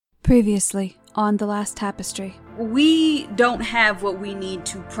Previously, on the last Tapestry. We don't have what we need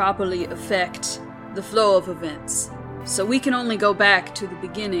to properly affect the flow of events, so we can only go back to the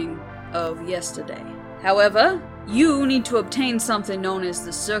beginning of yesterday. However, you need to obtain something known as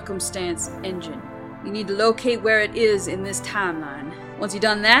the circumstance engine. You need to locate where it is in this timeline. Once you've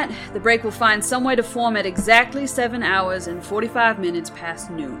done that, the break will find some way to form at exactly 7 hours and 45 minutes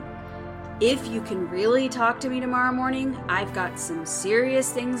past noon. If you can really talk to me tomorrow morning, I've got some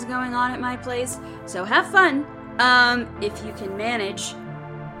serious things going on at my place, so have fun. If you can manage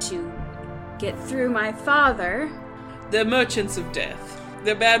to get through my father... They're merchants of death.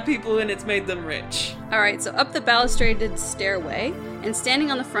 They're bad people and it's made them rich. Alright, so up the balustraded stairway, and standing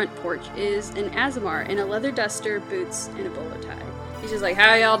on the front porch is an Azamar in a leather duster, boots, and a bolo tie. He's just like,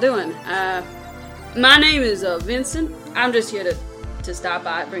 how y'all doing? My name is Vincent. I'm just here to stop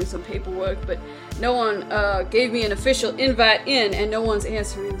by, bring some paperwork, but no one gave me an official invite in, and no one's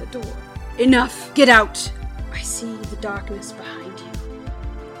answering the door. Enough! Get out! I see the darkness behind you.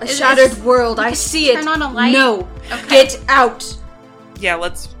 A shattered world, I see it! Turn on a light? No! Okay. Get out! Yeah,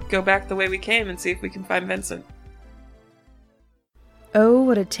 let's go back the way we came and see if we can find Vincent. Oh,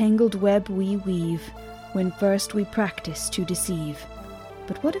 what a tangled web we weave, when first we practice to deceive.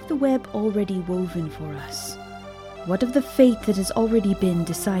 But what of the web already woven for us? What of the fate that has already been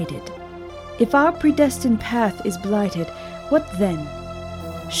decided? If our predestined path is blighted, what then?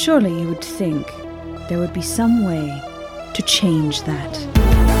 Surely you would think there would be some way to change that.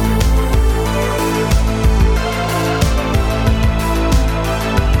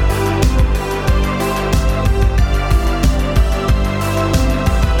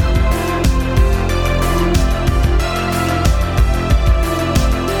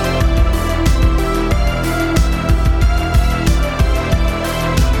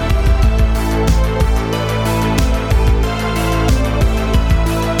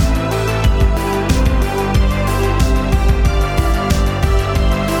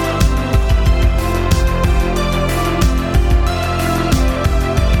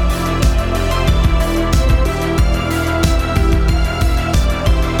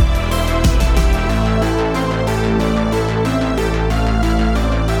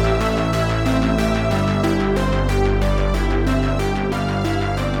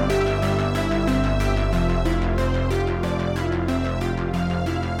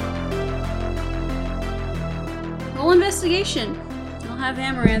 Roll investigation. I'll have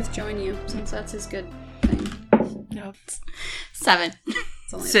Amaranth join you, since that's his good thing. No. 7.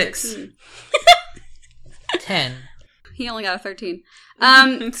 It's only 6. 13. 10. He only got a 13.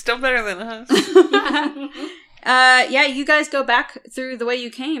 It's still better than us. Yeah, you guys go back through the way you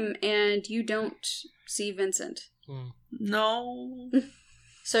came, and you don't see Vincent. No.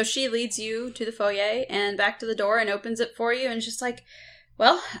 So she leads you to the foyer and back to the door and opens it for you, and it's just like,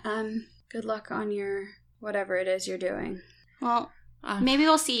 well, good luck on your whatever it is you're doing. Well, maybe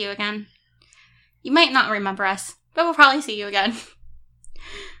we'll see you again. You might not remember us, but we'll probably see you again.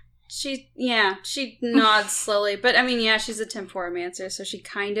 She nods slowly, but I mean, yeah, she's a temporomancer, so she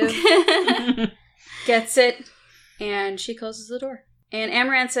kind of gets it, and she closes the door. And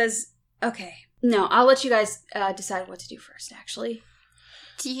Amaranth says, okay, no, I'll let you guys decide what to do first, actually.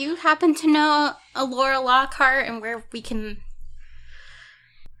 Do you happen to know Laura Lockhart and where we can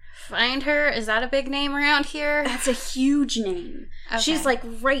find her? Is that a big name around here? That's a huge name. Okay. She's like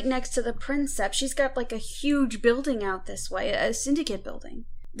right next to the Princeps. She's got like a huge building out this way, a syndicate building.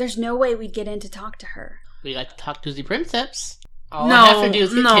 There's no way we'd get in to talk to her. We like to talk to the Princeps. All I have to do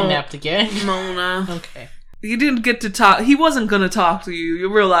is get kidnapped again. Mona. Okay. You didn't get to talk. He wasn't going to talk to you.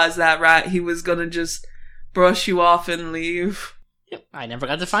 You realize that, right? He was going to just brush you off and leave. Yep. I never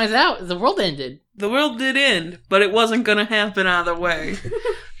got to find out. The world ended. The world did end, but it wasn't going to happen either way.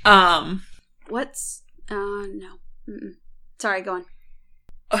 No. Mm-mm. Sorry, go on.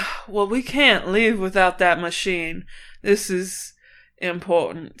 Well, we can't leave without that machine. This is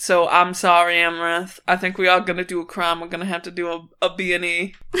important. So I'm sorry, Amaranth. I think we are going to do a crime. We're going to have to do a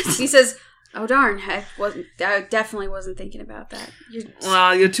B&E. He says, oh darn, I definitely wasn't thinking about that.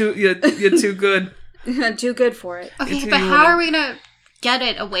 You're too good. Too good for it. Okay, but how are we gonna get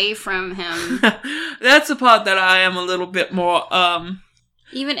it away from him? That's the part that I am a little bit more,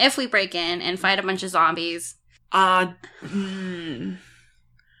 Even if we break in and fight a bunch of zombies. Maybe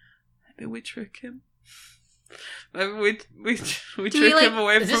we trick him. Maybe we trick him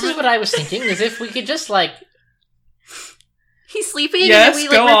away from it. This is what I was thinking, is if we could just, like... He's sleeping Yes,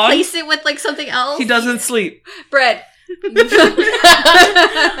 and then we, replace it with, something else? He doesn't sleep. Bread. And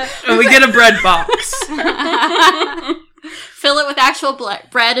we get a bread box. Fill it with actual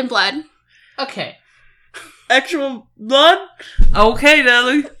bread and blood. Okay. Actual blood? Okay,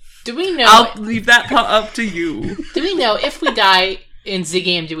 Nelly. Do we know? I'll leave that part up to you. Do we know if we die in the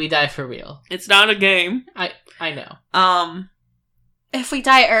game, do we die for real? It's not a game. I know. If we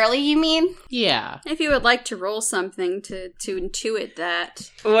die early, you mean? Yeah. If you would like to roll something to intuit that.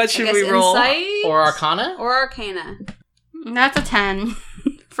 What should we roll? Insight? Or Arcana? Or Arcana. That's a 10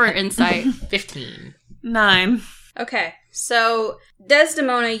 for insight. 15. 9. Okay, so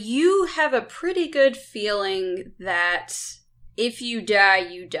Desdemona, you have a pretty good feeling that if you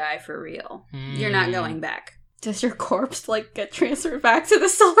die for real. You're not going back. Does your corpse, get transferred back to the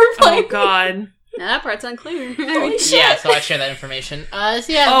solar plane? Oh, God. Now that part's unclear. Holy shit. Yeah, so I share that information. We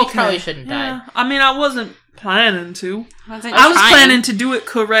probably shouldn't die. I mean, I wasn't planning to. I was planning to do it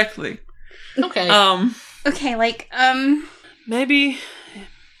correctly. Okay. Okay, Maybe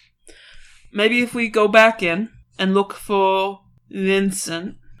if we go back in and look for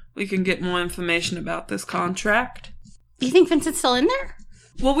Vincent, we can get more information about this contract. Do you think Vincent's still in there?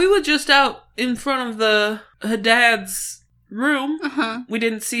 Well, we were just out in front of her dad's room. Uh-huh. We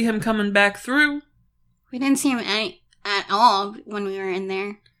didn't see him coming back through. We didn't see him at all when we were in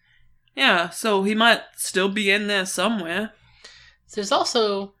there. Yeah, so he might still be in there somewhere. There's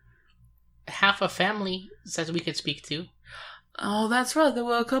also half a family that we could speak to. Oh, that's right. There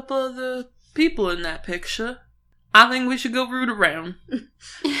were a couple of the people in that picture. I think we should go root around.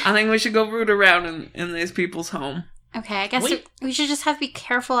 in these people's home. Okay, I guess we should just have to be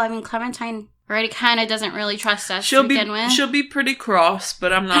careful. I mean, Clementine already kind of doesn't really trust us to begin with. She'll be pretty cross,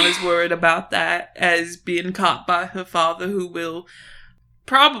 but I'm not as worried about that as being caught by her father, who will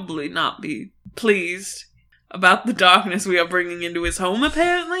probably not be pleased about the darkness we are bringing into his home,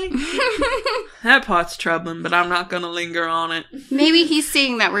 apparently. That part's troubling, but I'm not going to linger on it. Maybe he's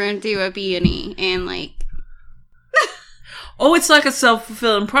seeing that we're going to do a B&E and, Oh, it's like a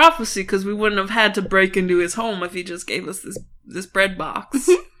self-fulfilling prophecy, because we wouldn't have had to break into his home if he just gave us this bread box.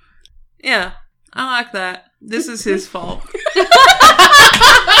 Yeah, I like that. This is his fault.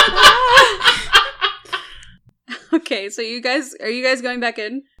 Okay, so are you guys going back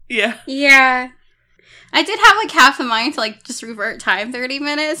in? Yeah. Yeah. I did have half a mind to just revert time 30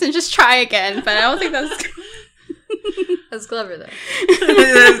 minutes and just try again, but I don't think that's That's clever though.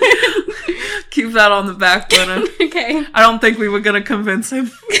 Keep that on the back burner. Okay. I don't think we were going to convince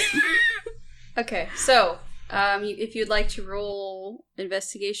him. Okay, so if you'd like to roll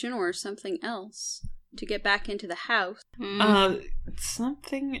investigation or something else to get back into the house.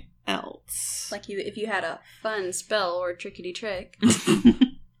 Something else. If you had a fun spell or trickety trick.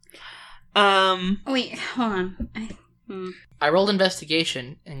 Wait, hold on. I rolled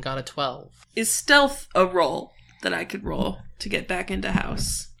investigation and got a 12. Is stealth a roll that I could roll to get back into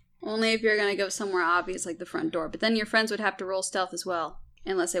house? Only if you're going to go somewhere obvious like the front door. But then your friends would have to roll stealth as well.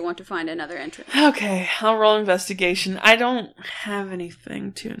 Unless they want to find another entrance. Okay, I'll roll investigation. I don't have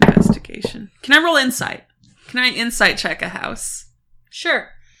anything to investigation. Can I roll insight? Can I insight check a house? Sure.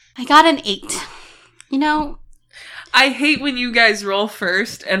 I got an 8. I hate when you guys roll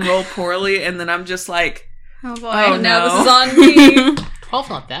first and roll poorly, and then I'm just like, oh boy, oh, now no. this is on me. 12's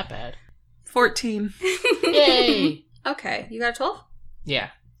not that bad. 14. Yay! Okay, you got a 12?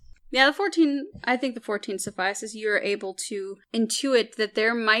 Yeah. Yeah, I think the 14 suffices. You're able to intuit that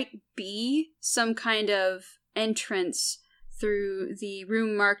there might be some kind of entrance through the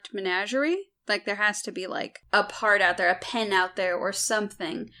room marked menagerie. There has to be a part out there, a pen out there, or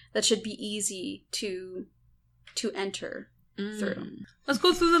something that should be easy to enter through. Let's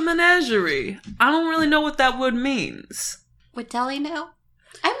go through the menagerie. I don't really know what that word means. Would Deli know?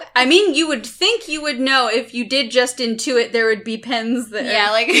 I mean, you would think you would know if you did just intuit there would be pens there.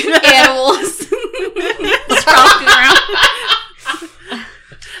 Yeah, animals sprawling around.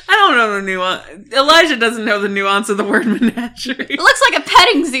 I don't know the nuance. Elijah doesn't know the nuance of the word menagerie. It looks like a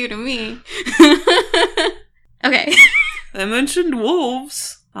petting zoo to me. Okay. They mentioned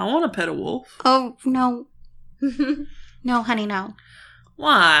wolves. I want to pet a wolf. Oh, no. No, honey, no.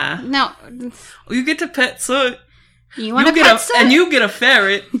 Why? No. You get to pet Soot. You want to pet Soot? And you get a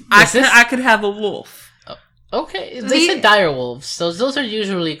ferret. I could have a wolf. Oh, okay. They said dire wolves, so those are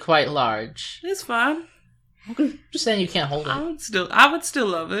usually quite large. It's fine. Just saying you can't hold it. I would still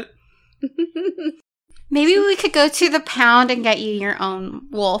love it. Maybe we could go to the pound and get you your own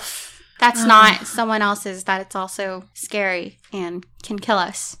wolf. That's not someone else's, that it's also scary and can kill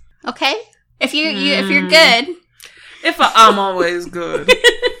us. Okay? If you're good. I'm always good.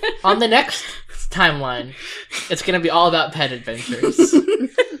 On the next timeline, it's going to be all about pet adventures.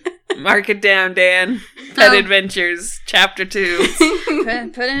 Mark it down, Dan. Pet Adventures, Chapter 2.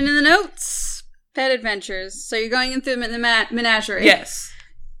 Put it in the notes. Pet Adventures. So you're going in through the menagerie. Yes.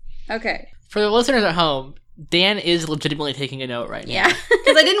 Okay. For the listeners at home, Dan is legitimately taking a note right now. Yeah.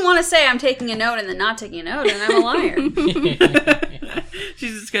 Because I didn't want to say I'm taking a note and then not taking a note, and I'm a liar.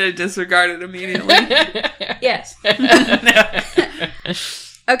 She's just gonna disregard it immediately. Yes.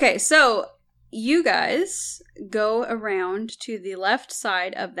 Okay, so you guys go around to the left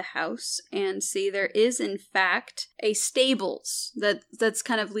side of the house and see there is, in fact, a stables that's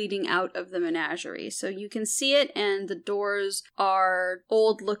kind of leading out of the menagerie. So you can see it, and the doors are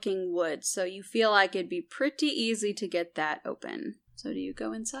old-looking wood, so you feel like it'd be pretty easy to get that open. So do you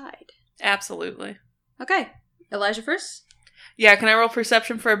go inside? Absolutely. Okay. Elijah first? Yeah, can I roll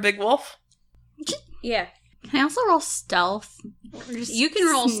perception for a big wolf? Yeah. Can I also roll stealth? You can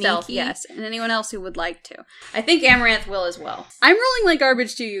roll Sneaky? stealth, yes, and anyone else who would like to. I think Amaranth will as well. I'm rolling like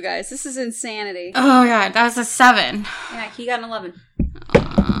garbage too, you guys. This is insanity. Oh, God. That was a 7. Yeah, he got an 11.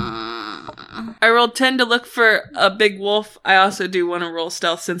 I rolled 10 to look for a big wolf. I also do want to roll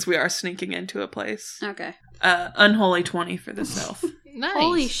stealth since we are sneaking into a place. Okay. Unholy 20 for the stealth. Nice.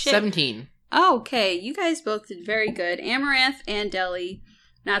 Holy shit. 17. Okay, you guys both did very good. Amaranth and Deli,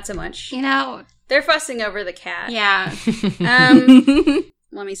 not so much. You know, They're fussing over the cat. yeah.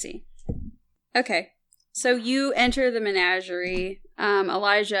 Let me see. Okay. So you enter the menagerie.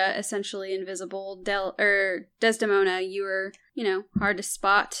 Elijah, essentially invisible. Desdemona, you were, hard to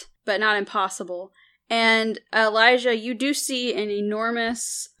spot, but not impossible. And Elijah, you do see an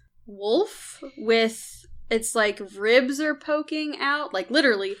enormous wolf with, it's like ribs are poking out, like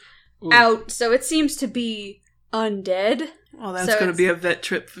literally out. So it seems to be undead. Well, that's going to be a vet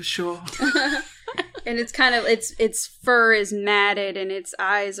trip for sure. And it's kind of, its fur is matted and its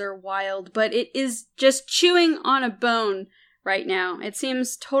eyes are wild, but it is just chewing on a bone right now. It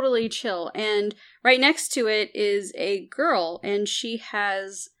seems totally chill. And right next to it is a girl, and she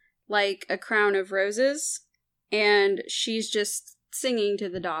has like a crown of roses, and she's just singing to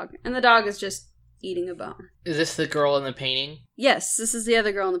the dog. And the dog is just eating a bone. Is this the girl in the painting? Yes, this is the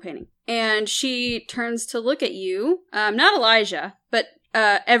other girl in the painting. And she turns to look at you. Not Elijah, but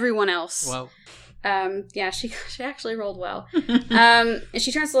everyone else. Whoa. Yeah, she actually rolled well. And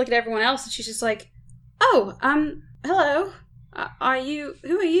she turns to look at everyone else, and she's just like, "Oh, hello.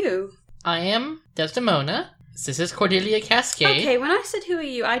 Who are you?" I am Desdemona. This is Cordelia Cascade. Okay, when I said who are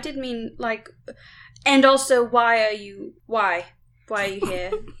you, I did mean like, and also why are you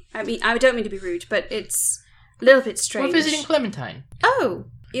here? I mean, I don't mean to be rude, but it's a little bit strange. We're visiting Clementine. Oh,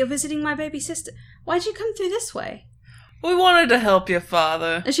 you're visiting my baby sister. Why'd you come through this way? We wanted to help your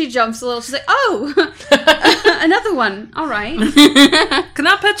father. And she jumps a little. She's like, "Oh, another one. All right." Can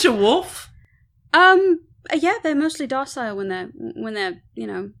I pet your wolf? Yeah, they're mostly docile when they're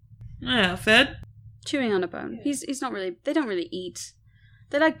Yeah, fed. chewing on a bone. He's not really. They don't really eat.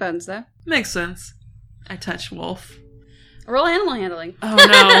 They like bones though. Makes sense. I touch wolf. Roll animal handling. Oh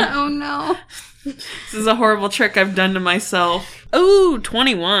no. Oh, no. This is a horrible trick I've done to myself. Ooh,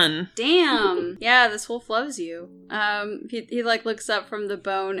 21. Damn. Yeah, this wolf loves you. He like looks up from the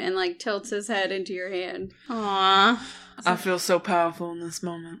bone and like tilts his head into your hand. Aww. I feel so powerful in this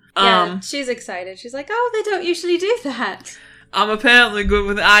moment. Yeah, she's excited. She's like, "Oh, they don't usually do that." I'm apparently good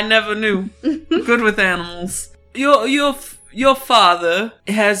with. I never knew. Good with animals. Your father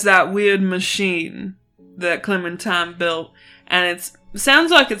has that weird machine that Clementine built, and it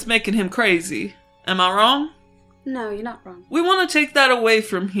sounds like it's making him crazy. Am I wrong? No, you're not wrong. We want to take that away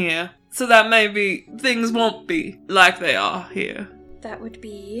from here, so that maybe things won't be like they are here. That would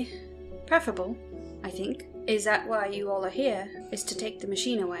be preferable, I think. Is that why you all are here? Is to take the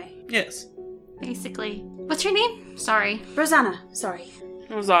machine away? Yes. Basically. What's your name? Sorry. Rosanna, sorry.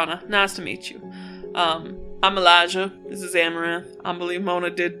 Rosanna, nice to meet you. I'm Elijah. This is Amaranth. I believe Mona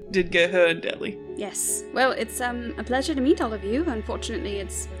did get her in Delhi. Yes. Well, it's a pleasure to meet all of you. Unfortunately,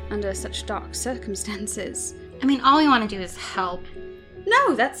 it's under such dark circumstances. I mean, all we want to do is help.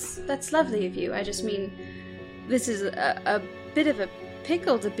 No, that's lovely of you. I just mean, this is a bit of a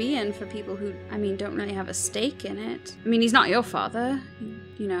pickle to be in for people who, don't really have a stake in it. He's not your father,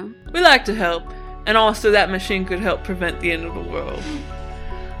 you know. We like to help, and also that machine could help prevent the end of the world.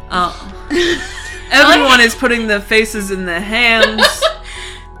 Everyone is putting their faces in their hands.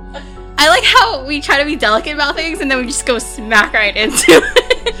 I like how we try to be delicate about things and then we just go smack right into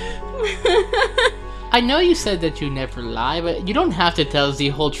it. I know you said that you never lie, but you don't have to tell us the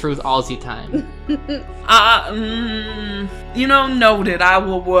whole truth all the time. Noted. I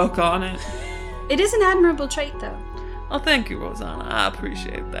will work on it. It is an admirable trait, though. Oh, thank you, Rosanna. I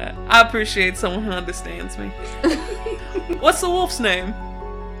appreciate that. I appreciate someone who understands me. What's the wolf's name?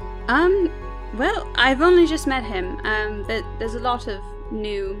 Well, I've only just met him. There's a lot of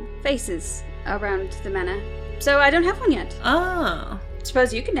new faces around the manor, so I don't have one yet. Ah.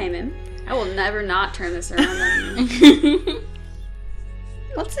 Suppose you could name him. I will never not turn this around on you.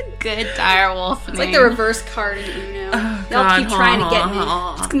 What's a good direwolf name? It's like the reverse card in Uno. Oh, Y'all God. keep trying to get me.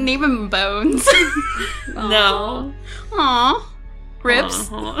 Just name him Bones. No. Aw.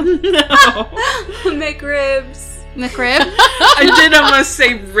 Ribs. No. McRibs. McRib. I did almost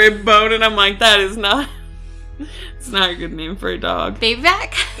say rib bone, and I'm like, that is not. It's not a good name for a dog. Baby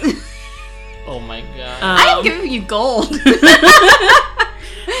back. Oh my god. I am giving you gold.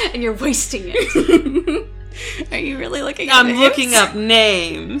 And you're wasting it. Are you really looking at I'm names? looking up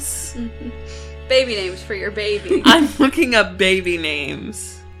names. Baby names for your baby. I'm looking up baby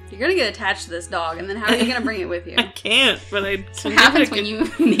names. You're gonna get attached to this dog, and then how are you gonna bring it with you? I can't, but I That's what happens when you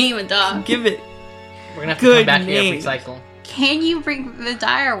name a dog. give it. We're gonna have to Good come back here name. every cycle. Can you bring the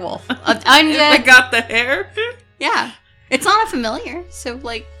direwolf? If I got the hair. Yeah. It's not a familiar, so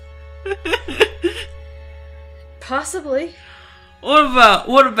like... Possibly.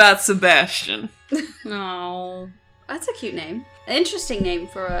 What about Sebastian? No. That's a cute name. An interesting name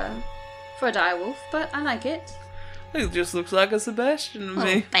for a direwolf, but I like it. It just looks like a Sebastian to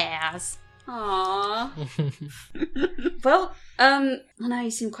me. Baz. Aww. Well, now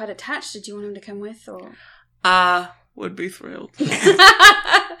you seem quite attached. Did you want him to come with, or? I would be thrilled.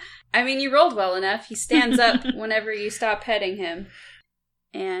 I mean, you rolled well enough. He stands up whenever you stop petting him.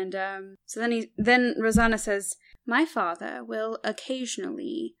 And, so then Rosanna says, my father will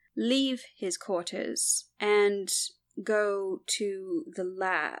occasionally leave his quarters and go to the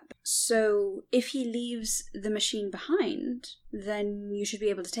lab. So if he leaves the machine behind, then you should be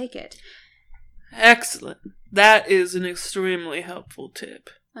able to take it. Excellent. That is an extremely helpful tip.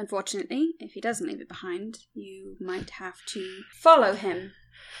 Unfortunately, if he doesn't leave it behind, you might have to follow him.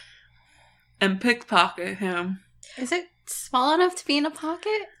 And pickpocket him. Is it small enough to be in a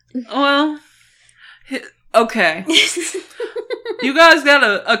pocket? Well, okay. You guys got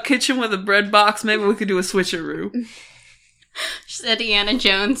a kitchen with a bread box? Maybe we could do a switcheroo. Just Indiana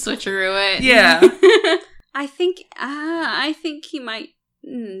Jones switcheroo it. Yeah. I think he might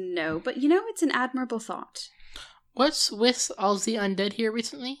know, but it's an admirable thought. What's with all the undead here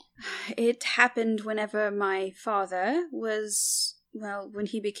recently? It happened whenever my father was, when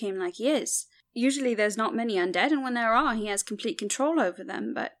he became like he is. Usually there's not many undead, and when there are, he has complete control over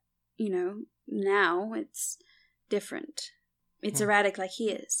them, but, now it's different. It's erratic like he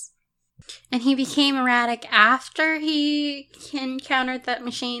is. And he became erratic after he encountered that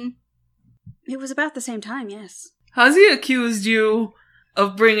machine? It was about the same time, yes. Has he accused you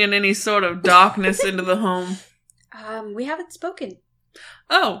of bringing any sort of darkness into the home? We haven't spoken.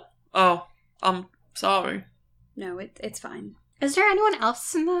 Oh, I'm sorry. No, it's fine. Is there anyone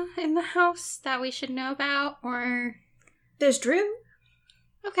else in the house that we should know about, or? There's Drew.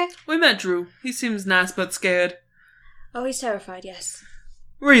 Okay. We met Drew. He seems nice but scared. Oh, he's terrified, yes.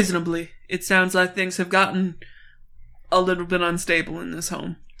 Reasonably. It sounds like things have gotten a little bit unstable in this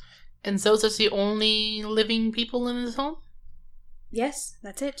home. And those are the only living people in this home? Yes,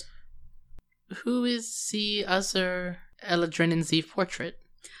 that's it. Who is the other Eladrin in the portrait?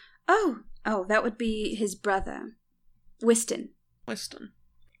 Oh, that would be his brother, Whiston.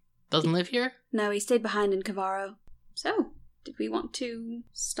 Doesn't live here? No, he stayed behind in Cavaro. So, did we want to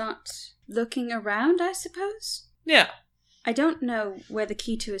start looking around, I suppose? Yeah. I don't know where the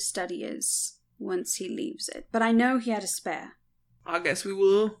key to his study is once he leaves it, but I know he had a spare. I guess we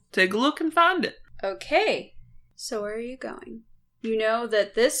will take a look and find it. Okay, so where are you going? You know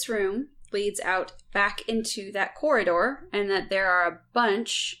that this room leads out back into that corridor, and that there are a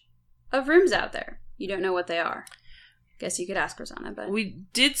bunch of rooms out there. You don't know what they are. Guess you could ask Rosanna, but... We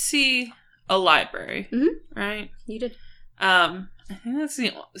did see a library, right? You did. I think that's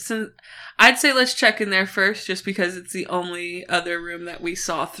I'd say let's check in there first, just because it's the only other room that we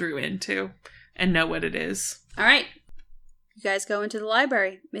saw through into and know what it is. All right. You guys go into the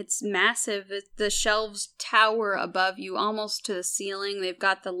library. It's massive. The shelves tower above you, almost to the ceiling. They've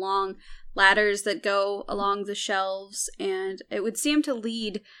got the long ladders that go along the shelves, and it would seem to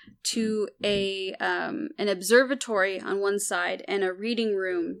lead to an observatory on one side and a reading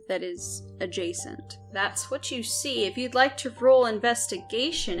room that is adjacent. That's what you see. If you'd like to roll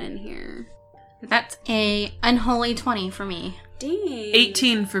investigation in here. That's a unholy 20 for me. Dang.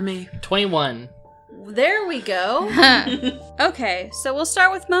 18 for me. 21. There we go. Okay, so we'll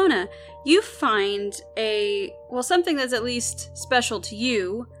start with Mona. You find something that's at least special to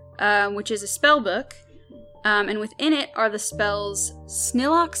you, which is a spell book, and within it are the spells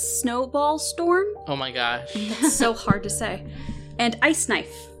Snillock's Snowball Storm. Oh my gosh. That's so hard to say. And Ice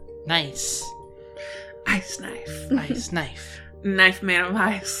Knife. Nice. Ice knife. Nice knife. Knife man of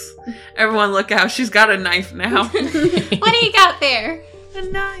ice. Everyone look out, she's got a knife now. What do you got there? A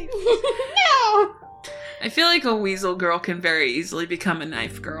knife. No! I feel like a weasel girl can very easily become a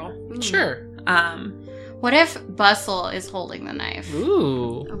knife girl. Sure. What if Bustle is holding the knife?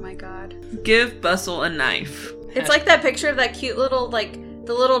 Ooh. Oh my god. Give Bustle a knife. It's like that picture of that cute little, like,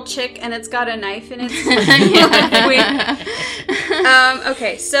 the little chick and it's got a knife in its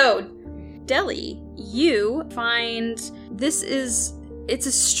okay, so, Deli, you find it's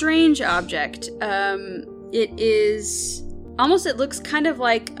a strange object. It looks kind of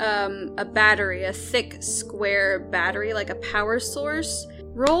like a battery, a thick, square battery, like a power source.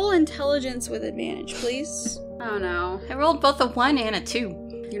 Roll intelligence with advantage, please. Oh no. I rolled both a 1 and a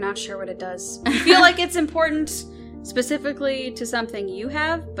 2. You're not sure what it does. You feel like it's important specifically to something you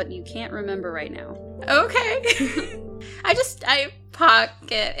have, but you can't remember right now. Okay. I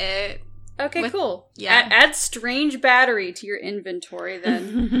pocket it. Okay, cool. Yeah. Add strange battery to your inventory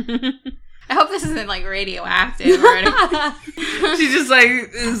then. I hope this isn't like radioactive or anything. She just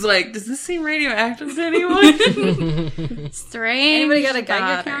is like, does this seem radioactive to anyone? Strange. Anybody got a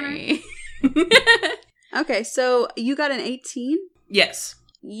Geiger counter? Okay, so you got an 18? Yes.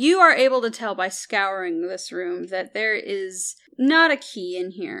 You are able to tell by scouring this room that there is not a key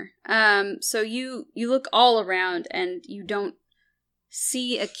in here. So you look all around and you don't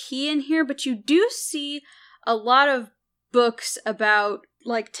see a key in here, but you do see a lot of books about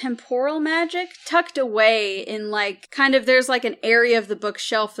like temporal magic tucked away in like kind of there's like an area of the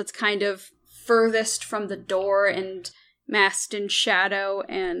bookshelf that's kind of furthest from the door and masked in shadow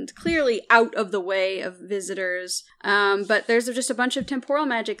and clearly out of the way of visitors. But there's just a bunch of temporal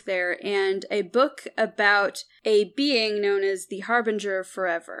magic there and a book about a being known as the Harbinger of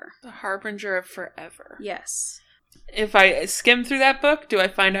Forever. The Harbinger of Forever. Yes. If I skim through that book, do I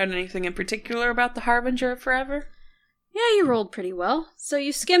find out anything in particular about the Harbinger of Forever? Yeah, you rolled pretty well. So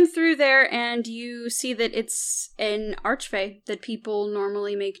you skim through there and you see that it's an archfey that people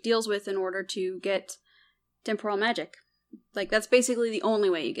normally make deals with in order to get temporal magic. Like, that's basically the only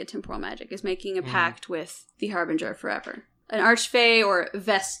way you get temporal magic, is making a pact with the Harbinger of Forever. An archfey or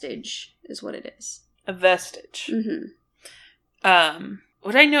vestige is what it is. A vestige. Mm-hmm.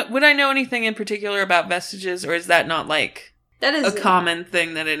 Would I know anything in particular about vestiges, or is that not like That is a common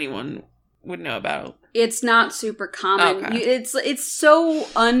thing that anyone would know about? It's not super common. Okay. It's so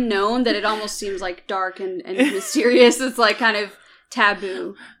unknown that it almost seems like dark and mysterious. It's like kind of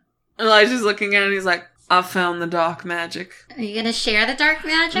taboo. Elijah's looking at it and he's like, I found the dark magic. Are you gonna share the dark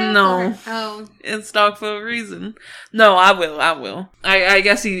magic? No. Or- oh. It's dark for a reason. No, I will. I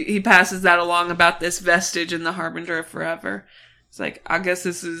guess he passes that along about this vestige in the Harbinger of Forever. It's like, I guess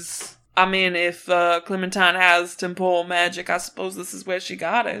this is... I mean, if Clementine has temporal magic, I suppose this is where she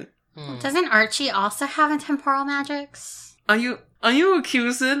got it. Doesn't Archie also have temporal magics? Are you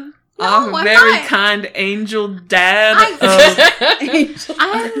accusing No, our I'm very not. kind angel dad I'm not.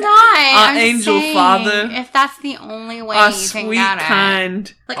 I'm just angel saying, father? If that's the only way our you can sweet get it.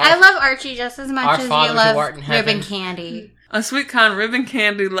 kind... Like, I love Archie just as much Our as you Father who love art in heaven. ribbon candy. A sweet kind ribbon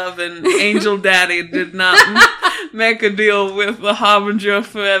candy loving angel daddy did not make a deal with the Harbinger of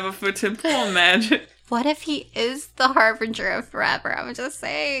Forever for temporal magic. What if he is the Harbinger of Forever? I'm just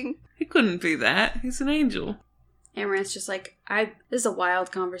saying. He couldn't be that. He's an angel. Amaranth's just like, this is a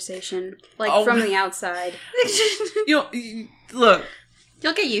wild conversation. Like, Oh. from the outside. Look,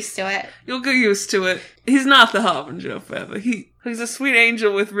 You'll get used to it. you'll get used to it. He's not the Harbinger of Forever. He's a sweet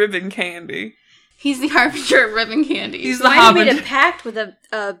angel with ribbon candy. He's the Harbinger of ribbon candy. He's So the why made a Harbinger. pact with a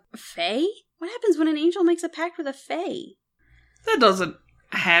fae? What happens when an angel makes a pact with a fae? That doesn't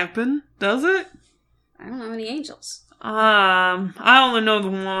happen, does it? I don't know any angels. I only know the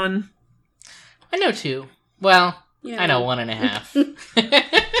one. I know 2. Well, You I know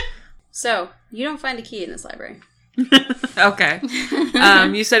 1.5. So, you don't find a key in this library. Okay.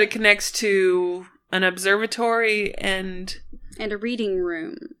 You said it connects to an observatory and... And a reading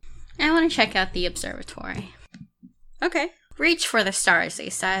room. I want to check out the observatory. Okay. Reach for the stars, they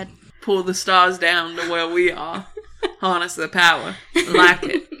said. pull the stars down to where we are. Harness the power. I like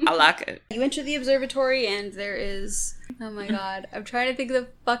it. I like it. You enter the observatory and there is... Oh my god. I'm trying to think of the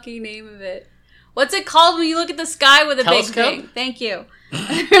fucking name of it. What's it called when you look at the sky with a Telescope? big thing? Thank you.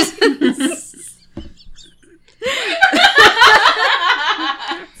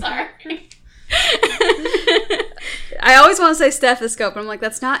 Sorry. I always want to say stethoscope, but I'm like,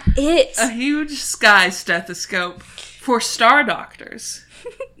 that's not it. A huge sky stethoscope for star doctors.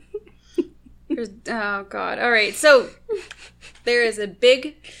 Oh god. Alright, so there is a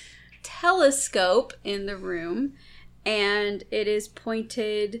big telescope in the room, and it is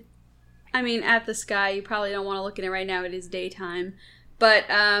pointed, I mean, at the sky. You probably don't want to look at it right now. It is daytime. But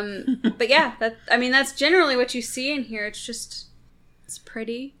yeah, that's generally what you see in here. It's It's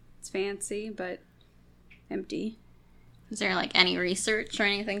pretty. It's fancy, but empty. Is there, like, any research or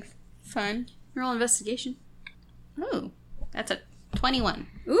anything fun? Roll investigation. Ooh, that's a 21.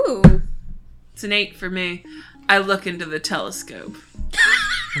 Ooh. It's an 8 for me. I look into the telescope.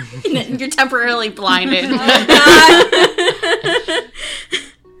 You're temporarily blinded.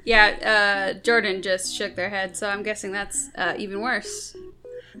 Yeah, Jordan just shook their head, so I'm guessing that's even worse.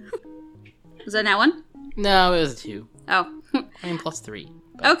 Was that now one? No, it was a 2. Oh. I mean, plus 3.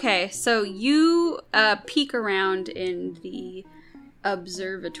 Okay, so you peek around in the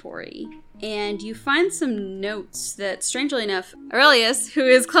observatory, and you find some notes that, strangely enough, Aurelius, who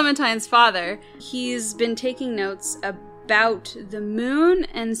is Clementine's father, he's been taking notes about the moon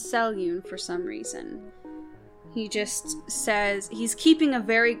and Selune for some reason. He just says he's keeping a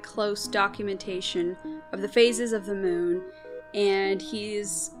very close documentation of the phases of the moon, and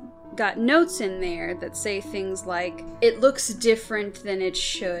he's got notes in there that say things like, it looks different than it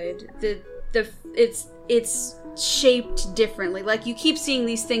should. It's shaped differently. Like, you keep seeing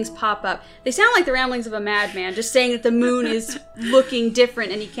these things pop up. They sound like the ramblings of a madman, just saying that the moon is looking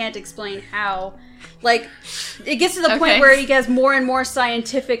different and he can't explain how. Like, it gets to the point where he has more and more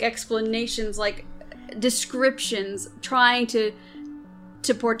scientific explanations, like descriptions, trying to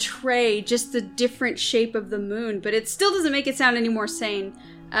portray just the different shape of the moon, but it still doesn't make it sound any more sane.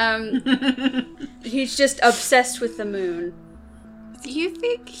 He's just obsessed with the moon. Do you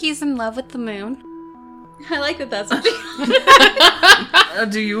think he's in love with the moon? I like that that's what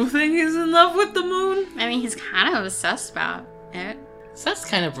Do you think he's in love with the moon? I mean, he's kind of obsessed about it. So that's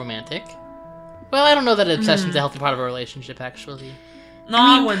kind of romantic. Well, I don't know that obsession's a healthy part of a relationship, actually. No,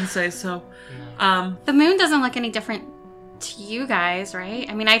 I wouldn't say so. No. The moon doesn't look any different to you guys, right?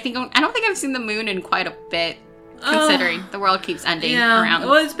 I mean, I don't think I've seen the moon in quite a bit, considering the world keeps ending around.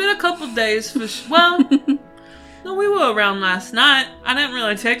 Well, it's been a couple days for well, no, we were around last night. I didn't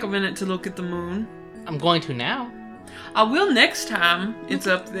really take a minute to look at the moon. I'm going to now. I will next time it's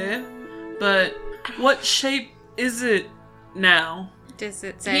up there. But what shape is it now? Does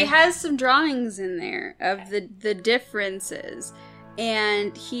it say? He has some drawings in there of the differences.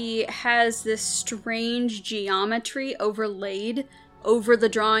 And he has this strange geometry overlaid over the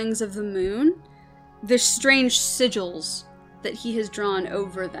drawings of the moon. There's strange sigils that he has drawn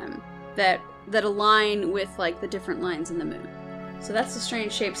over them that align with, like, the different lines in the moon. So that's the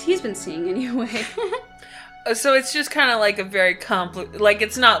strange shapes he's been seeing anyway. So it's just kind of like a very like,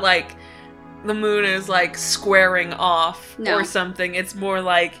 it's not like the moon is, like, squaring off or something. It's more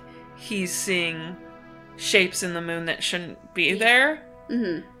like he's seeing shapes in the moon that shouldn't be there.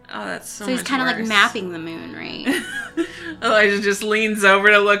 Mm-hmm. Oh, that's so he's much kind of like worse. mapping the moon, right? Elijah just leans over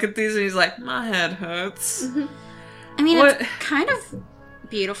to look at these and he's like, my head hurts. Mm-hmm. I mean, it's kind of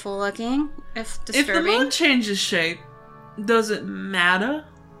beautiful looking, if disturbing. If the moon changes shape, does it matter?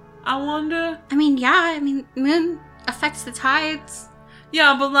 I wonder. I mean, yeah. I mean, moon affects the tides.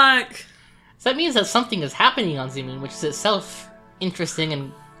 Yeah, but like... So that means that something is happening on the moon, which is itself interesting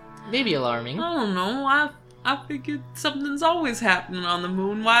and maybe alarming. I don't know. I figured something's always happening on the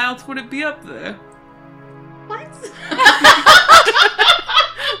moon. Why else would it be up there? What?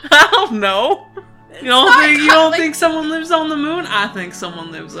 I don't know. You don't think someone lives on the moon? I think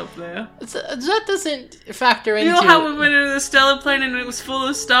someone lives up there. That doesn't factor into... You know how we went into the stellar plane and it was full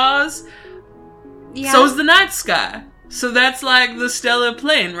of stars? Yeah. So is the night sky. So that's like the stellar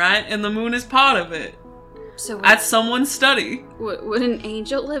plane, right? And the moon is part of it. So That's someone's study. would an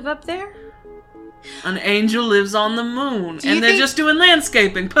angel live up there? An angel lives on the moon. Do you And they're think- just doing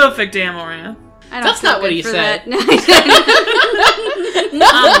landscaping. Perfect, Amaranth. I don't That's feel not what good he for said. that.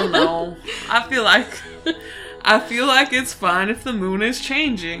 I don't know. I feel like it's fine if the moon is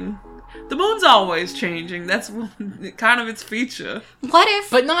changing. The moon's always changing. That's kind of its feature. What if...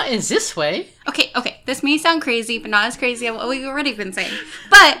 But not in this way. Okay, this may sound crazy, but not as crazy as what we've already been saying.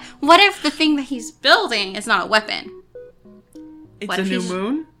 But what if the thing that he's building is not a weapon? It's What a if new he's-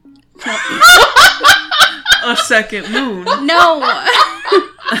 moon? A second moon. No!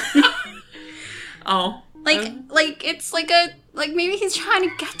 Oh. Like it's like maybe he's trying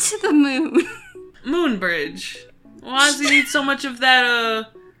to get to the moon. Moon bridge. Why does he need so much of that,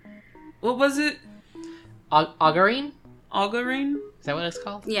 what was it? Auguring? Auguring? Is that what it's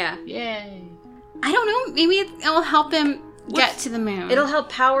called? Yeah. Yay. I don't know, maybe it'll help him get to the moon. It'll help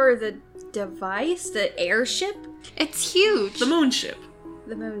power the device, the airship, It's huge. The moon ship.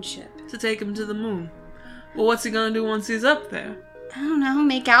 the moon ship. To take him to the moon. Well, what's he gonna do once he's up there? I don't know,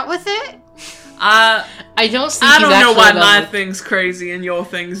 make out with it? I don't think I he's don't know actually why in love my with- thing's crazy and your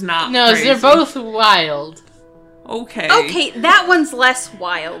thing's not No, crazy. they're both wild. Okay. Okay, that one's less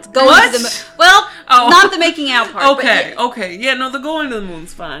wild. Going What? to the well, Oh. Not the making out part. Okay, okay. Yeah, no, the going to the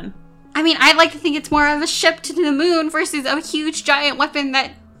moon's fine. I mean, I'd like to think it's more of a ship to the moon versus a huge giant weapon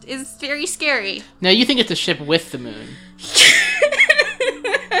that is very scary. No, you think it's a ship with the moon.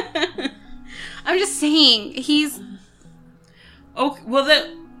 I'm just saying, he's... Okay, well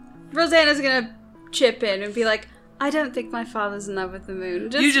then... Rosanna's gonna chip in and be like, I don't think my father's in love with the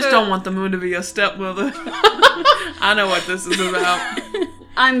moon. You just don't want the moon to be your stepmother. I know what this is about.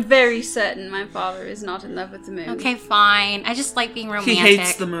 I'm very certain my father is not in love with the moon. Okay, fine. I just like being romantic. He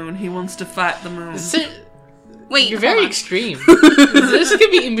hates the moon. He wants to fight the moon. Wait, you're very extreme. This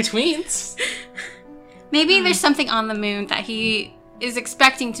could be in betweens. Maybe there's something on the moon that he is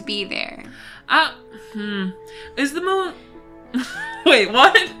expecting to be there. Is the moon... Wait,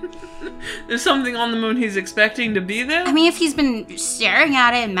 what? There's something on the moon he's expecting to be there? I mean, if he's been staring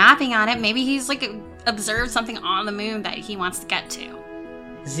at it and mapping on it, maybe he's like observed something on the moon that he wants to get to.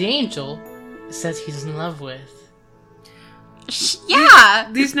 The angel says he's in love with. Yeah!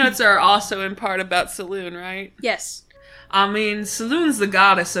 These notes are also in part about Saloon, right? Yes. I mean, Saloon's the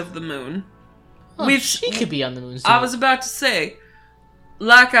goddess of the moon. Well, she could be on the moon. I was about to say,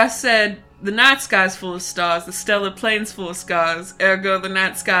 like I said, the night sky's full of stars, the stellar plane's full of stars, ergo the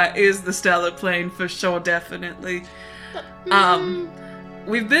night sky is the stellar plane for sure, definitely.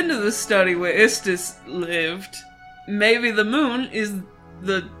 We've been to the study where Istis lived. Maybe the moon is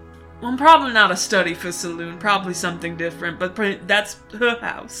the... Well, probably not a study for Saloon, probably something different, but that's her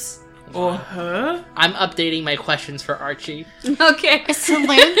house. Or her? I'm updating my questions for Archie. Okay. Is Saloon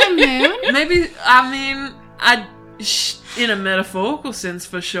the moon? Maybe, I mean, in a metaphorical sense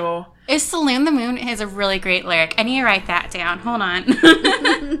for sure. Is Saloon the moon is a really great lyric. I need to write that down. Hold on.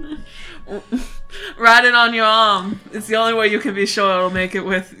 Write it on your arm. It's the only way you can be sure it'll make it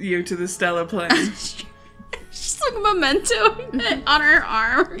with you to the stellar plane. Just like a memento on her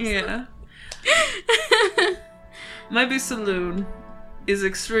arm. Yeah. Maybe Saloon is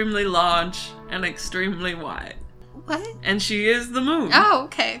extremely large and extremely wide. What? And she is the moon. Oh,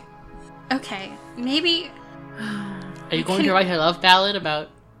 okay. Okay. Maybe... Are you going to write a love ballad about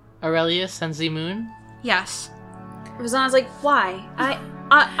Aurelius and the moon? Yes. Rosanna's like, why?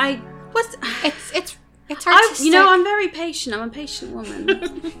 What's... It's artistic. I'm very patient. I'm a patient woman.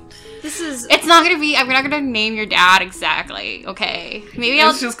 This is... It's not gonna be... I'm not gonna name your dad exactly, okay? Maybe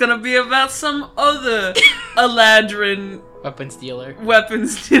It's just gonna be about some other Eladrin... Weapons dealer.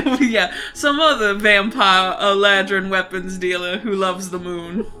 Yeah. Some other vampire Eladrin weapons dealer who loves the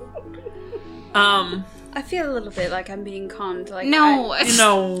moon. I feel a little bit like I'm being conned. Like, No.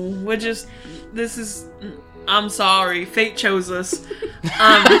 We're just... This is... I'm sorry. Fate chose us.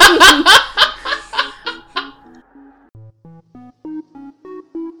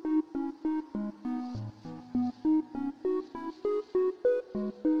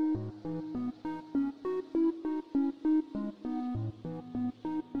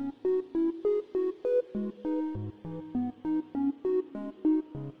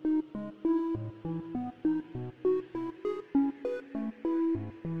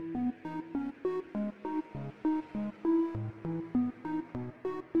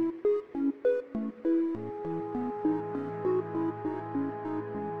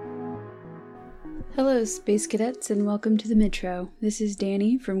 Hello, Space Cadets, and welcome to the Metro. This is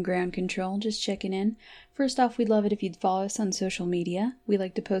Danny from Ground Control, just checking in. First off, we'd love it if you'd follow us on social media. We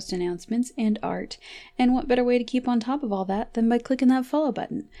like to post announcements and art, and what better way to keep on top of all that than by clicking that follow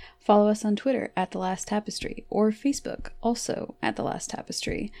button. Follow us on Twitter at The Last Tapestry, or Facebook, also at The Last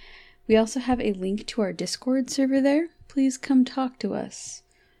Tapestry. We also have a link to our Discord server there. Please come talk to us.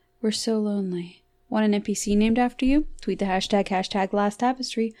 We're so lonely. Want an NPC named after you? Tweet the hashtag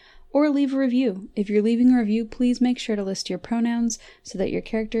 #LastTapestry. Or leave a review. If you're leaving a review, please make sure to list your pronouns so that your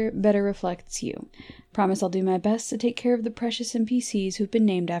character better reflects you. Promise I'll do my best to take care of the precious NPCs who've been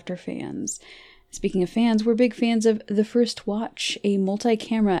named after fans. Speaking of fans, we're big fans of The First Watch, a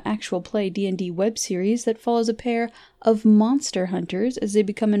multi-camera actual play D&D web series that follows a pair of monster hunters as they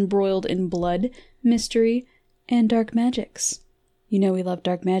become embroiled in blood, mystery, and dark magics. You know we love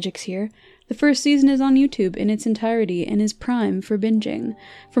dark magics here. The first season is on YouTube in its entirety and is prime for binging.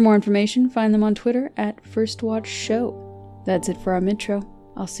 For more information, find them on Twitter at FirstWatchShow. That's it for our Metro.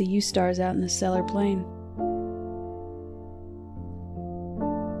 I'll see you stars out in the stellar plane.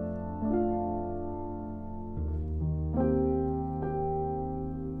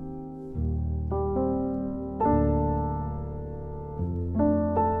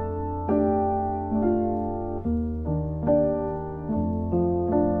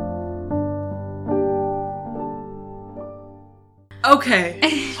 Okay,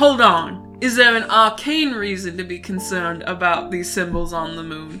 hold on. Is there an arcane reason to be concerned about these symbols on the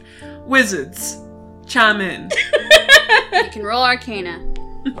moon? Wizards. chime in. You can roll Arcana.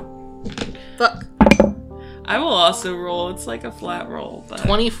 Look. I will also roll. It's like a flat roll. But...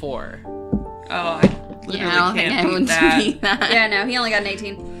 24. Oh, I literally Yeah, I don't think can't I beat that. would beat that. Yeah, no, he only got an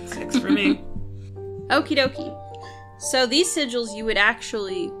 18. 6 for me. Okie dokie. So these sigils, you would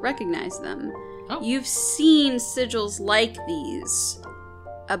actually recognize them. Oh. You've seen sigils like these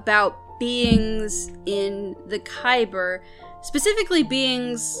about beings in the Khyber, specifically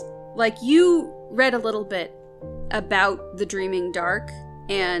beings like you read a little bit about the Dreaming Dark,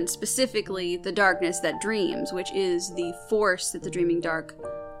 and specifically the darkness that dreams, which is the force that the Dreaming Dark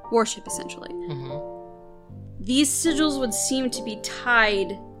worship, essentially. Mm-hmm. These sigils would seem to be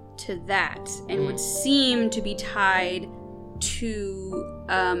tied to that, and would seem to be tied to,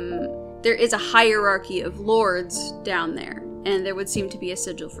 there is a hierarchy of lords down there, and there would seem to be a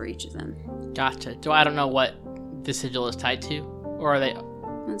sigil for each of them. Gotcha. I don't know what the sigil is tied to, or are they?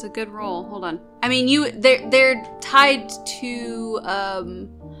 That's a good roll. Hold on. I mean, they're tied to,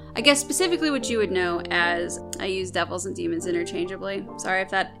 I guess specifically what you would know as, I use devils and demons interchangeably. Sorry if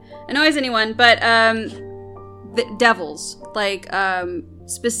that annoys anyone, but, the devils, like,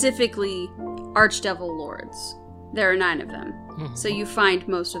 specifically archdevil lords. There are 9 of them. Mhm. So you find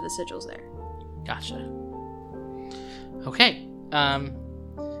most of the sigils there. Gotcha. Okay.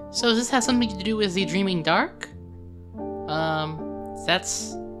 So does this have something to do with the Dreaming Dark?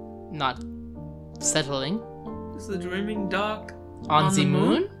 That's not settling. Is the Dreaming Dark On the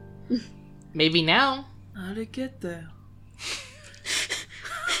moon? Maybe now. How'd it get there?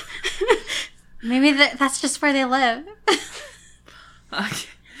 Maybe that's just where they live.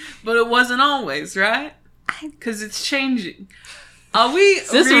 But it wasn't always, right? Because it's changing. Are we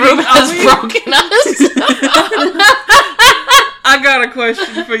This reading, room are has we- broken us. I got a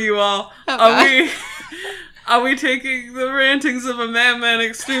question for you all. Oh, Are we taking the rantings of a madman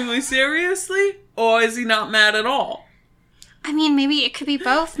extremely seriously? Or is he not mad at all? I mean, maybe it could be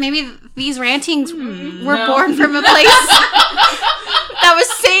both. Maybe these rantings were no. born from a place that was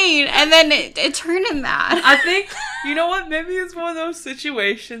sane, and then it turned in that. I think, you know what, maybe it's one of those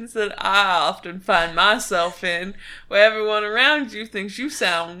situations that I often find myself in, where everyone around you thinks you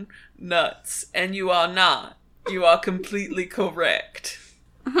sound nuts, and you are not. You are completely correct.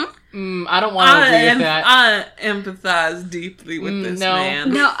 I don't want to agree with that. I empathize deeply with this no.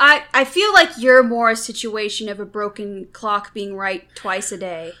 man. No, I feel like you're more a situation of a broken clock being right twice a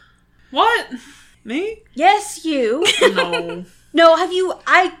day. What? Me? Yes, you. No. No,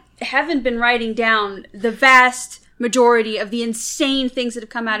 I haven't been writing down the vast majority of the insane things that have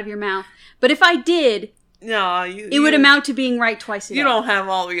come out of your mouth. But if I did, No, it would amount to being right twice a day. You don't have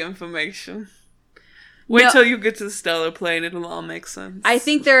all the information. Wait till you get to the stellar plane, it'll all make sense. I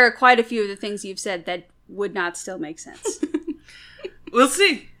think there are quite a few of the things you've said that would not still make sense. We'll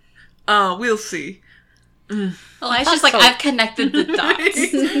see. We'll see. Well, I just like, I've connected the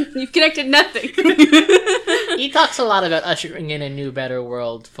dots. You've connected nothing. He talks a lot about ushering in a new, better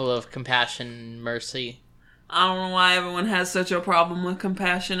world full of compassion and mercy. I don't know why everyone has such a problem with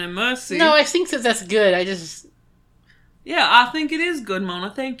compassion and mercy. No, I think that's good. Yeah, I think it is good,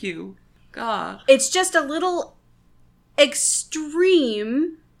 Mona. Thank you. God. It's just a little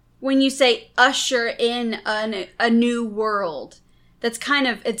extreme when you say usher in a new world. It's kind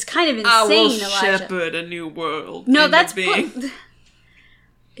of insane, I will Elijah. shepherd a new world. No, into that's being.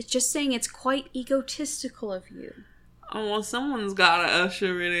 It's just saying it's quite egotistical of you. Oh, well, someone's gotta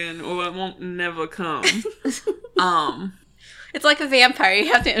usher it in, or it won't never come. It's like a vampire.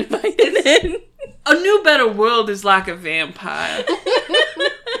 You have to invite it in. A new, better world is like a vampire.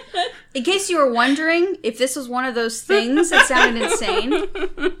 In case you were wondering if this was one of those things that sounded insane,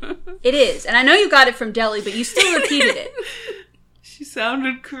 it is. And I know you got it from Delhi, but you still repeated it. She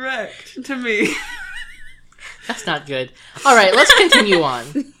sounded correct to me. That's not good. All right, let's continue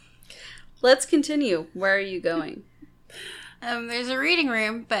on. Let's continue. Where are you going? There's a reading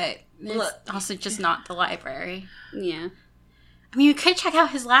room, but it's also just not the library. Yeah. I mean, you could check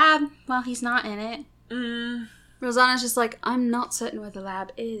out his lab while he's not in it. Rosanna's just like, I'm not certain where the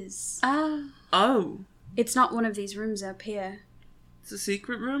lab is. Oh. It's not one of these rooms up here. It's a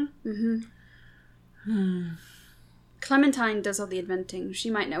secret room? Mm-hmm. Clementine does all the inventing. She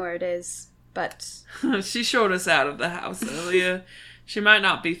might know where it is, but... She showed us out of the house earlier. She might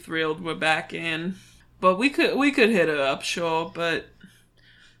not be thrilled we're back in. But we could hit her up, sure, but...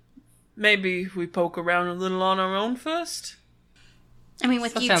 Maybe we poke around a little on our own first? I mean,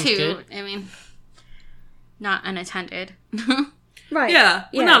 with That you sounds two, good. I mean, not unattended. Right. Yeah,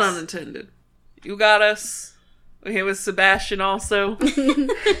 we're not yes. unattended. You got us. We're here with Sebastian also.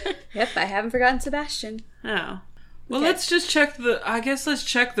 Yep, I haven't forgotten Sebastian. Yeah. Well, let's just check let's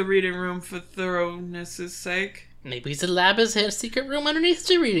check the reading room for thoroughness' sake. Maybe the lab is a secret room underneath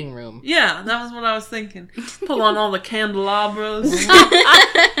the reading room. Yeah, that was what I was thinking. Pull on all the candelabras.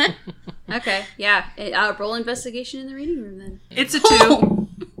 Okay, yeah. Roll investigation in the reading room then. It's a 2.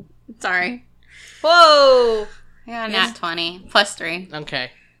 Sorry. Whoa! Yeah, nat 20 plus 3.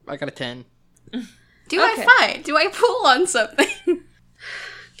 Okay, I got a 10. Do I pull on something?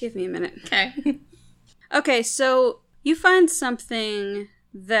 Give me a minute. Okay. Okay, so you find something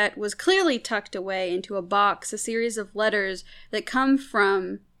that was clearly tucked away into a box, a series of letters that come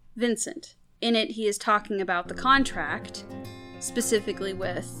from Vincent. In it, he is talking about the contract, specifically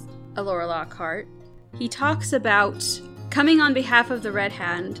with Alora Lockhart. He talks about coming on behalf of the Red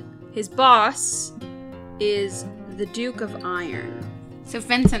Hand. His boss is the Duke of Iron. So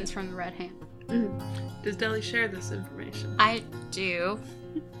Vincent's from the Red Hand. Mm-hmm. Does Deli share this information? I do.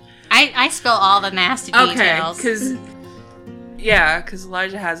 I spill all the nasty details. Okay, because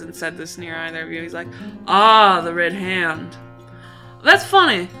Elijah hasn't said this near either of you. He's like, the Red Hand. That's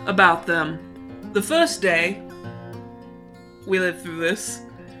funny about them. The first day we lived through this,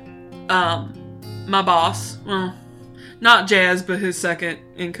 my boss, well, not Jazz, but his second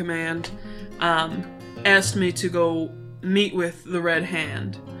in command, asked me to go meet with the Red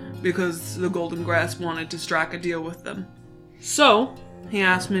Hand because the Golden Grass wanted to strike a deal with them. So, he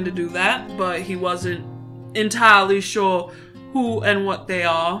asked me to do that, but he wasn't entirely sure who and what they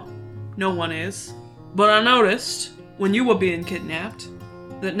are. No one is. But I noticed, when you were being kidnapped,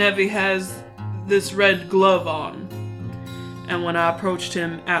 that Nevi has this red glove on. And when I approached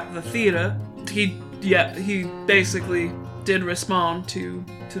him at the theater, he basically did respond to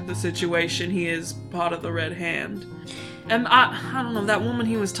the situation. He is part of the Red Hand. And I don't know, that woman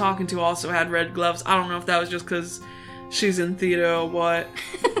he was talking to also had red gloves. I don't know if that was just because she's in theater or what.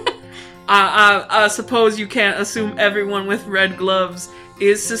 I suppose you can't assume everyone with red gloves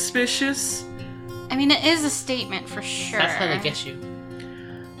is suspicious. I mean, it is a statement for sure. That's how they get you.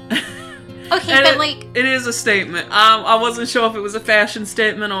 Okay, but it is a statement. I wasn't sure if it was a fashion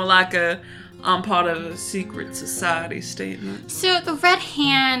statement or like I'm part of a secret society statement. So the Red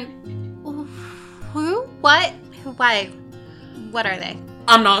Hand, who? What? Why? What are they?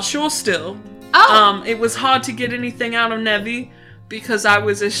 I'm not sure still. Oh. It was hard to get anything out of Nevi because I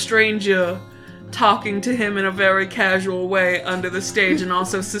was a stranger talking to him in a very casual way under the stage and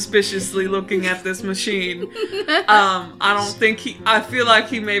also suspiciously looking at this machine. I feel like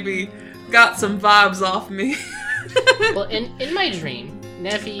he maybe got some vibes off me. Well, in my dream,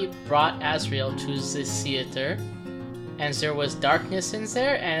 Nevi brought Asriel to this theater, and there was darkness in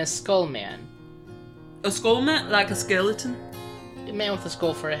there and a skull man. A skull man? Like a skeleton? A man with a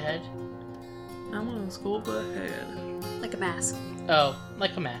skull for a head. I want a skull for a head. Like a mask. Oh,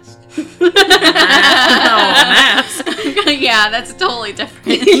 like a mask. No, a mask. Yeah, that's totally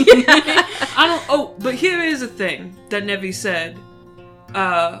different. But here is a thing that Nevi said.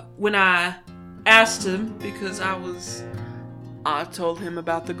 When I asked him, because I told him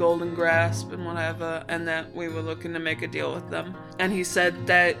about the Golden Grasp and whatever, and that we were looking to make a deal with them. And he said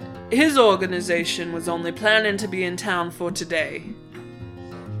that his organization was only planning to be in town for today.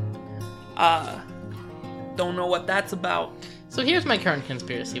 Don't know what that's about. So here's my current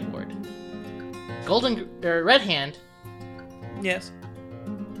conspiracy board. Red Hand Yes.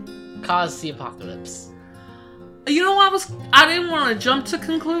 caused the apocalypse. You know, I didn't want to jump to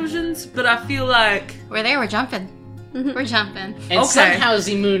conclusions, but I feel like... We're jumping. We're jumping. And Okay. somehow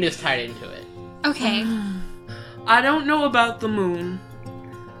the moon is tied into it. Okay. I don't know about the moon.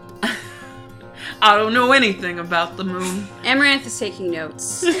 I don't know anything about the moon. Amaranth is taking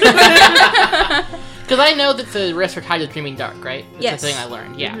notes. Because I know that the rest are tied to Dreaming Dark, right? That's Yes. the thing I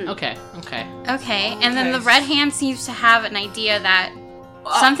learned. Yeah, Mhm. okay. Okay, and then Okay. the Red Hand seems to have an idea that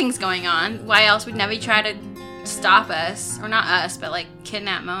something's going on. Why else would Nevi try to stop us? Or not us, but like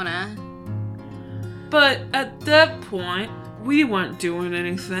kidnap Mona. But at that point, we weren't doing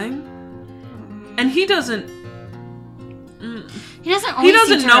anything. And he doesn't... He doesn't He always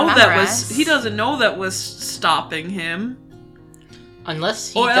doesn't seem to know remember that us. he doesn't know that was stopping him.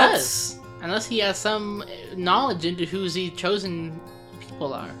 Unless he Or does. else... Unless he has some knowledge into who the chosen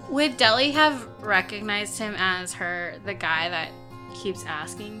people are. Would Deli have recognized him as the guy that keeps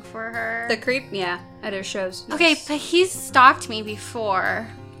asking for her? The creep? Yeah, at her shows. Okay, Yes. but he's stalked me before.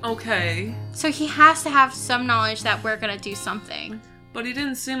 Okay. So he has to have some knowledge that we're gonna do something. But he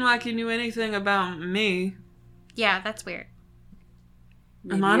didn't seem like he knew anything about me. Yeah, that's weird.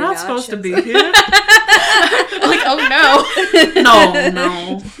 Am Maybe I you're not supposed to be chosen. here? Like, oh no.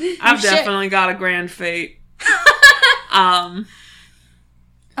 No. I've Shit. definitely got a grand fate.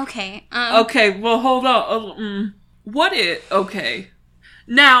 Okay. Okay, well, hold on. Okay.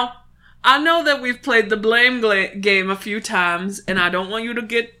 Now, I know that we've played the blame game a few times, and I don't want you to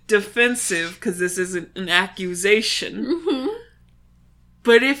get defensive, because this isn't an accusation. Mm-hmm.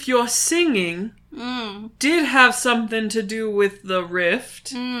 But if your singing did have something to do with the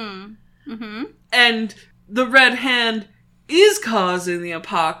rift, Mm-hmm. and the Red Hand is causing the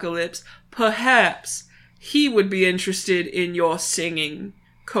apocalypse, perhaps he would be interested in your singing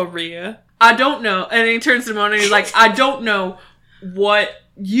career. I don't know. And he turns to Mona and he's like, I don't know what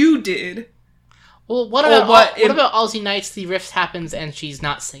you did. Well, what about all the nights the rift happens and she's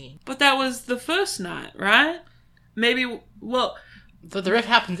not singing? But that was the first night, right? Maybe, well... But the rift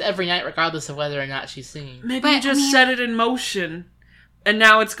happens every night regardless of whether or not she's singing. Maybe you just set it in motion, and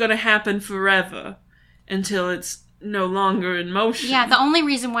now it's going to happen forever until it's no longer in motion. Yeah, the only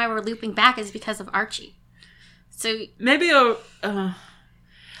reason why we're looping back is because of Archie. So maybe the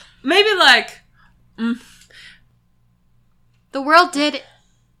world did,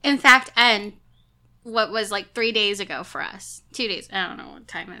 in fact, end what was like 3 days ago for us. 2 days. I don't know what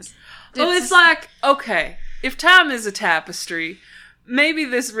time is. It's like, okay, if time is a tapestry, maybe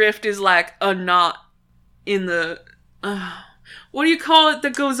this rift is like a knot in the, what do you call it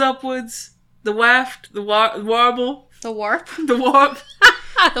that goes upwards? The waft? The warble? The warp? The warp?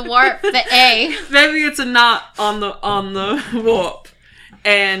 The warp. The A. Maybe it's a knot on the warp.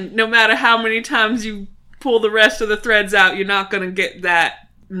 And no matter how many times you pull the rest of the threads out, you're not going to get that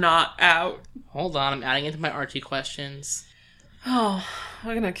knot out. Hold on, I'm adding it to my Archie questions. Oh,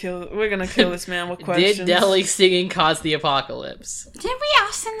 we're gonna kill this man with questions. Did Deli singing cause the apocalypse? Didn't we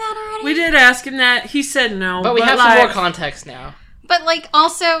ask him that already? We did ask him that. He said no. But we have some more context now. But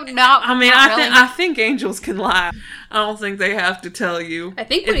also not. I mean, not I think angels can lie. I don't think they have to tell you. I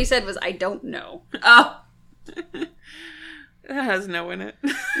think what he said was, I don't know. Oh. It has no in it.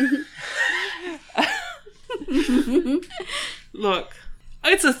 Look,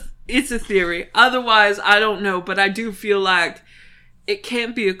 it's a theory. Otherwise, I don't know, but I do feel like it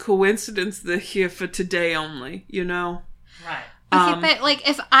can't be a coincidence they're here for today only, you know? Right. Okay, but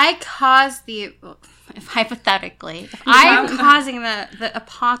if I cause hypothetically, if I'm causing the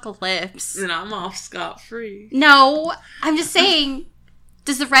apocalypse, then I'm off scot-free. No, I'm just saying,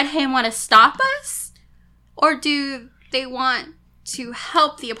 does the Red Hand want to stop us? Or do they want to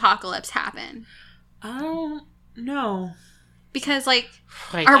help the apocalypse happen? I don't know. Because, Wait,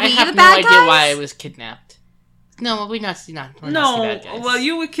 are we I have the no bad idea guys? why I was kidnapped. No, we're not the bad guys. Well,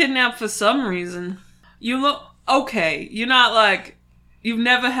 you were kidnapped for some reason. You look... Okay, you're not you've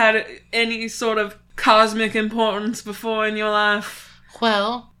never had any sort of cosmic importance before in your life?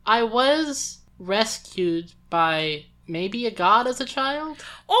 Well, I was rescued by maybe a god as a child?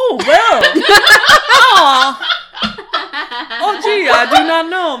 Oh, well. Oh, gee, I do not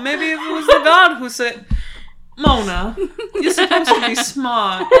know. Maybe it was the god who said... Mona, you're supposed to be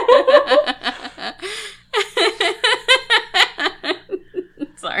smart.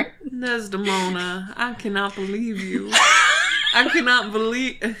 Sorry. Desdemona, I cannot believe you. I cannot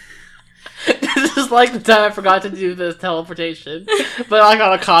believe... This is like the time I forgot to do the teleportation, but on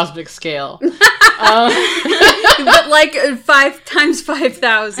a cosmic scale. But 5 times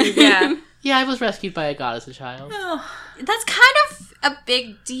 5,000, yeah. Yeah, I was rescued by a god as a child. Oh. That's kind of a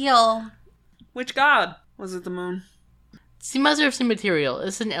big deal. Which god? Was it the moon? It's the mother of the material.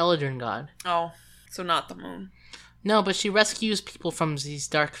 It's an Eldrin god. Oh, so not the moon. No, but she rescues people from these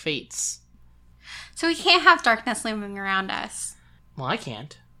dark fates. So we can't have darkness looming around us. Well, I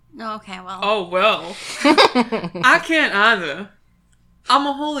can't. Oh, okay, well. Oh, well. I can't either. I'm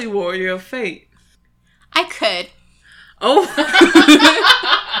a holy warrior of fate. I could. Oh.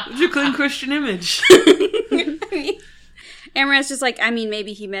 It's your clean Christian image. Amaranth's just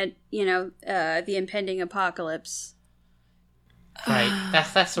maybe he meant, the impending apocalypse. Right.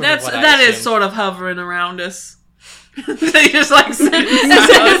 That's sort of what that I is assumed. sort of hovering around us. They just sit in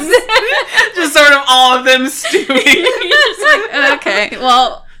silence. Just sort of all of them stewing. Okay,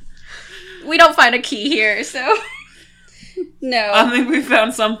 well, we don't find a key here, so no. I think we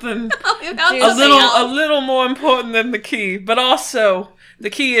found something a a little more important than the key, but also the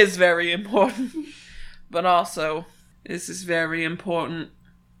key is very important. But also, this is very important.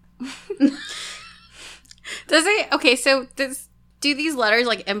 Does it? Okay, so do these letters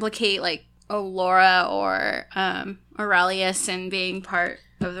implicate Laura or Aurelius in being part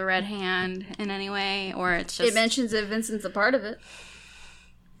of the Red Hand in any way, or it's just It mentions that Vincent's a part of it.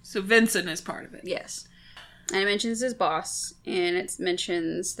 So Vincent is part of it. Yes. And it mentions his boss, and it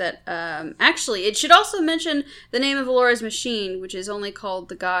mentions that, actually, it should also mention the name of Alora's machine, which is only called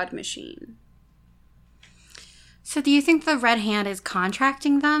the God Machine. So do you think the Red Hand is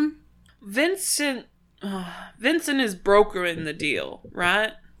contracting them? Vincent, Vincent is brokering the deal,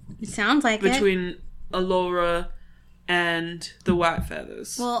 right? It sounds like it. Between Allura and the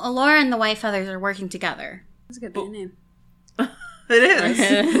Whitefeathers. Well, Allura and the Whitefeathers are working together. That's a good band name. It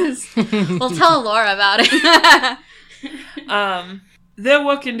is. We'll tell Allura about it. They're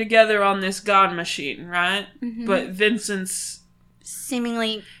working together on this god machine, right? Mm-hmm. But Vincent's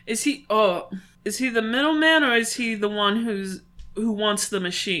Seemingly... is he the middleman, or is he the one who wants the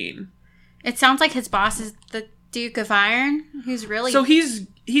machine? It sounds like his boss is the Duke of Iron, who's really... So he's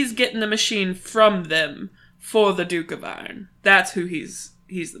getting the machine from them for the Duke of Iron. That's who he's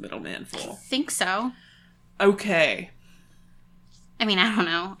the middleman for. I think so. Okay. I mean, I don't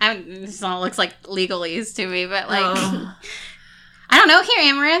know. This all looks like legalese to me, but like... I don't know. Here,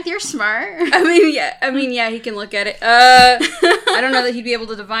 Amaranth, you're smart. I mean, yeah, he can look at it. I don't know that he'd be able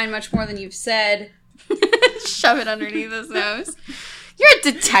to divine much more than you've said. Shove it underneath his nose. You're a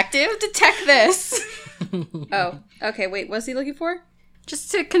detective. Detect this. Oh, okay. Wait, what's he looking for?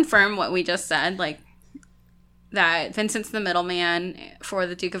 Just to confirm what we just said, like, that Vincent's the middleman for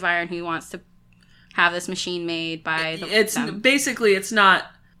the Duke of Iron who wants to have this machine made by them. Basically, it's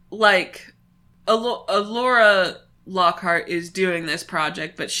not like Allura Lockhart is doing this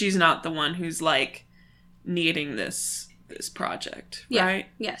project, but she's not the one who's like needing this project, right?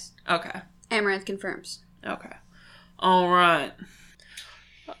 Yes. Okay. Amaranth confirms. Okay. All right.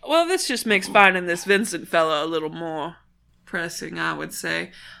 Well, this just makes finding this Vincent fella a little more pressing, I would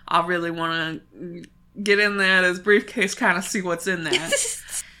say. I really want to get in there at his briefcase, kind of see what's in there.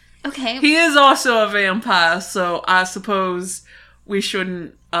 Okay. He is also a vampire, so I suppose we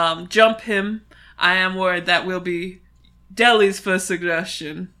shouldn't jump him. I am worried that will be Deli's first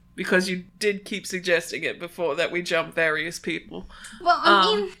suggestion, because you did keep suggesting it before, that we jump various people. Well,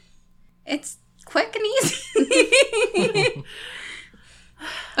 I mean, it's quick and easy.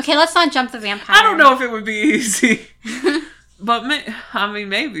 Okay, let's not jump the vampire. I don't know if it would be easy. But,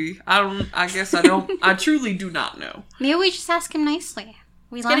 maybe. I truly do not know. Maybe we just ask him nicely.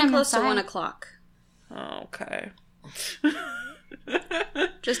 It's getting close to 1 o'clock. Okay.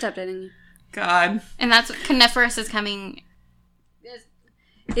 Just updating you. God. And that's what Coniferous is coming.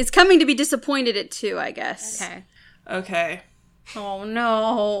 It's coming to be disappointed at 2, I guess. Okay. Oh,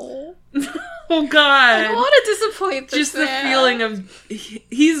 no. Oh, God. I don't want to disappoint this Just the man. feeling of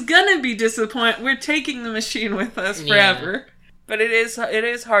he's gonna be disappointed. We're taking the machine with us forever. Yeah. But it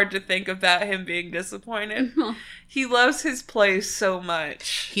is hard to think about him being disappointed. He loves his place so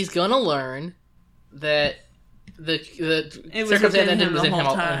much. He's gonna learn that the it was circumstance him was the in him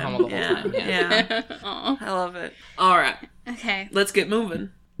whole the time. whole time. Yeah. I love it. All right. Okay. Let's get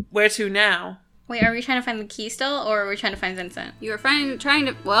moving. Where to now? Wait, are we trying to find the key still, or are we trying to find Vincent? You are trying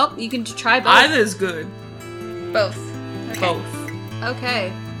to... Well, you can try both. Either's good. Both. Okay. Both.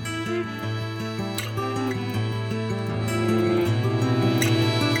 Okay.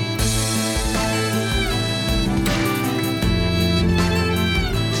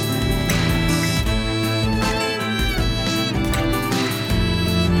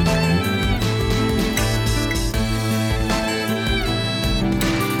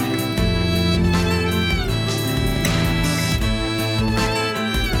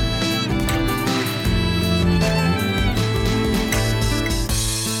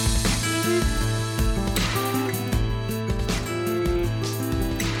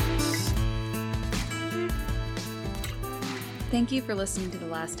 Thank you for listening to The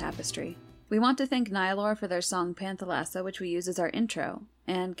Last Tapestry. We want to thank Nylor for their song Panthalassa, which we use as our intro,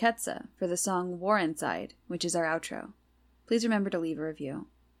 and Ketsa for the song War Inside, which is our outro. Please remember to leave a review.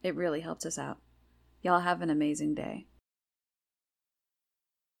 It really helps us out. Y'all have an amazing day.